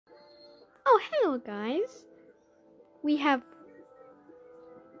Oh, hello guys. We have...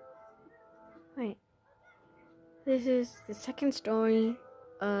 Wait. This is the second story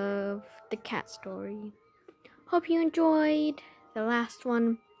of the cat story. Hope you enjoyed the last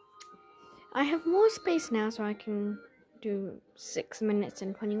one. I have more space now so I can do 6 minutes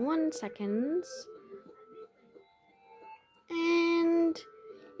and 21 seconds. And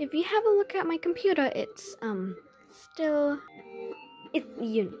if you have a look at my computer, it's still...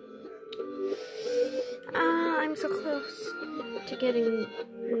 I'm so close to getting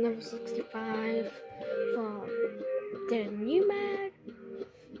level 65 for the new map.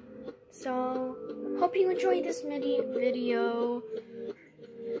 So, hope you enjoyed this video.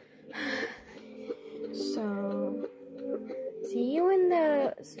 So, see you in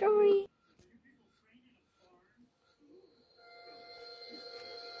the story.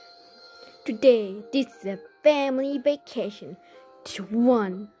 Today, this is a family vacation to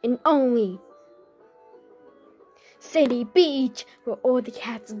one and only City Beach, where all the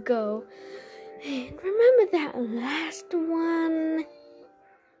cats go. And remember that last one?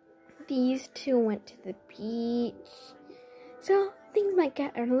 These two went to the beach. So things might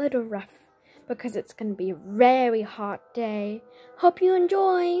get a little rough because it's going to be a very hot day. Hope you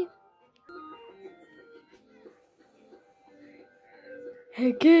enjoy.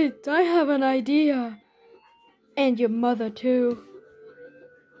 Hey kids, I have an idea. And your mother too.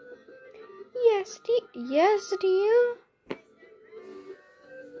 Yes, dear. Yes, dear.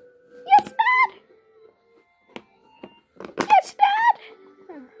 Yes, Dad. Yes, Dad.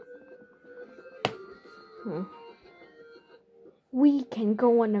 We can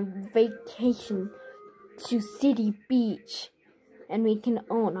go on a vacation to City Beach, and we can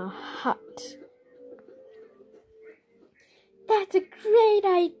own a hut. That's a great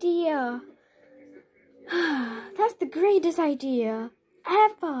idea. That's the greatest idea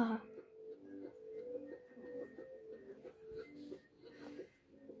ever.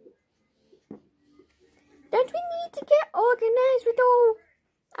 Don't we need to get organized with all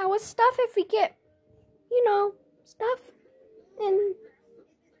our stuff if we get, stuff?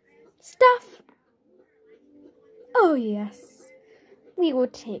 Oh yes, we will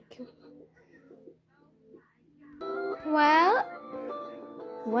take. Well,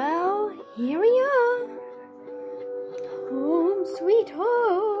 here we are. Home sweet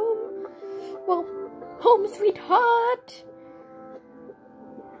home. Well, home sweet heart.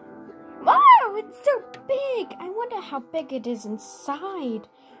 Wow, it's so big. I wonder how big it is inside.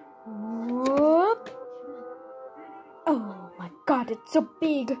 Whoop. Oh my God, it's so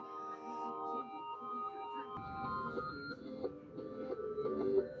big.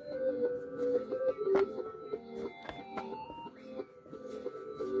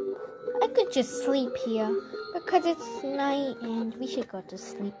 I could just sleep here because it's night and we should go to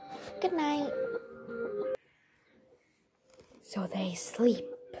sleep. Good night. So they sleep.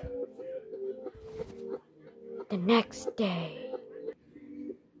 The next day.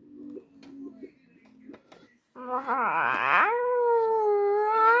 Well,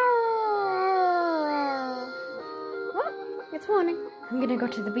 it's morning. I'm gonna go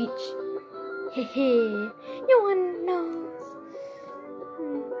to the beach. Hehe. No one knows.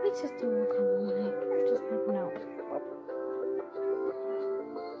 We just don't walk on the lake. I just never know.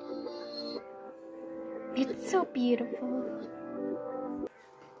 It's so beautiful.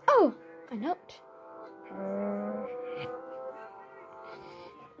 Oh, a note.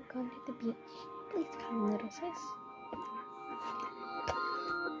 We're going to the beach. Please come, little sis.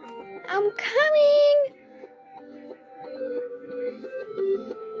 I'm coming!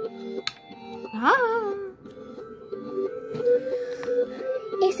 Ah!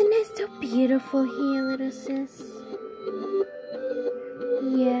 Isn't it so beautiful here, little sis?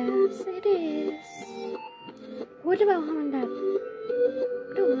 Yes, it is. What about Mom and Dad?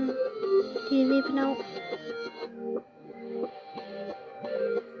 Don't know. Do you leave a note?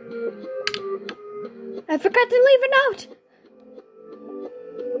 I forgot to leave a note!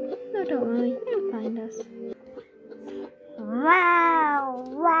 No, don't worry. You'll find us. Wow,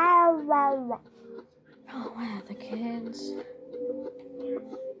 wow, wow, wow. Oh, where are the kids?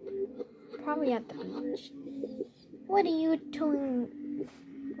 Probably at the beach. What are you doing?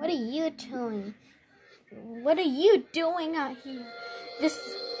 What are you doing? What are you doing out here this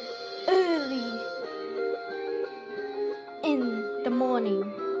early in the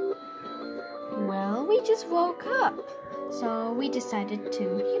morning? Well, we just woke up, so we decided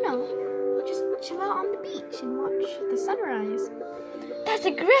to, just chill out on the beach and watch the sunrise. That's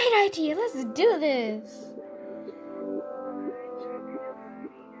a great idea. Let's do this.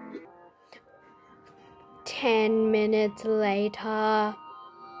 10 minutes later.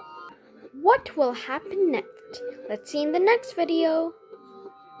 what will happen next? Let's see in the next video.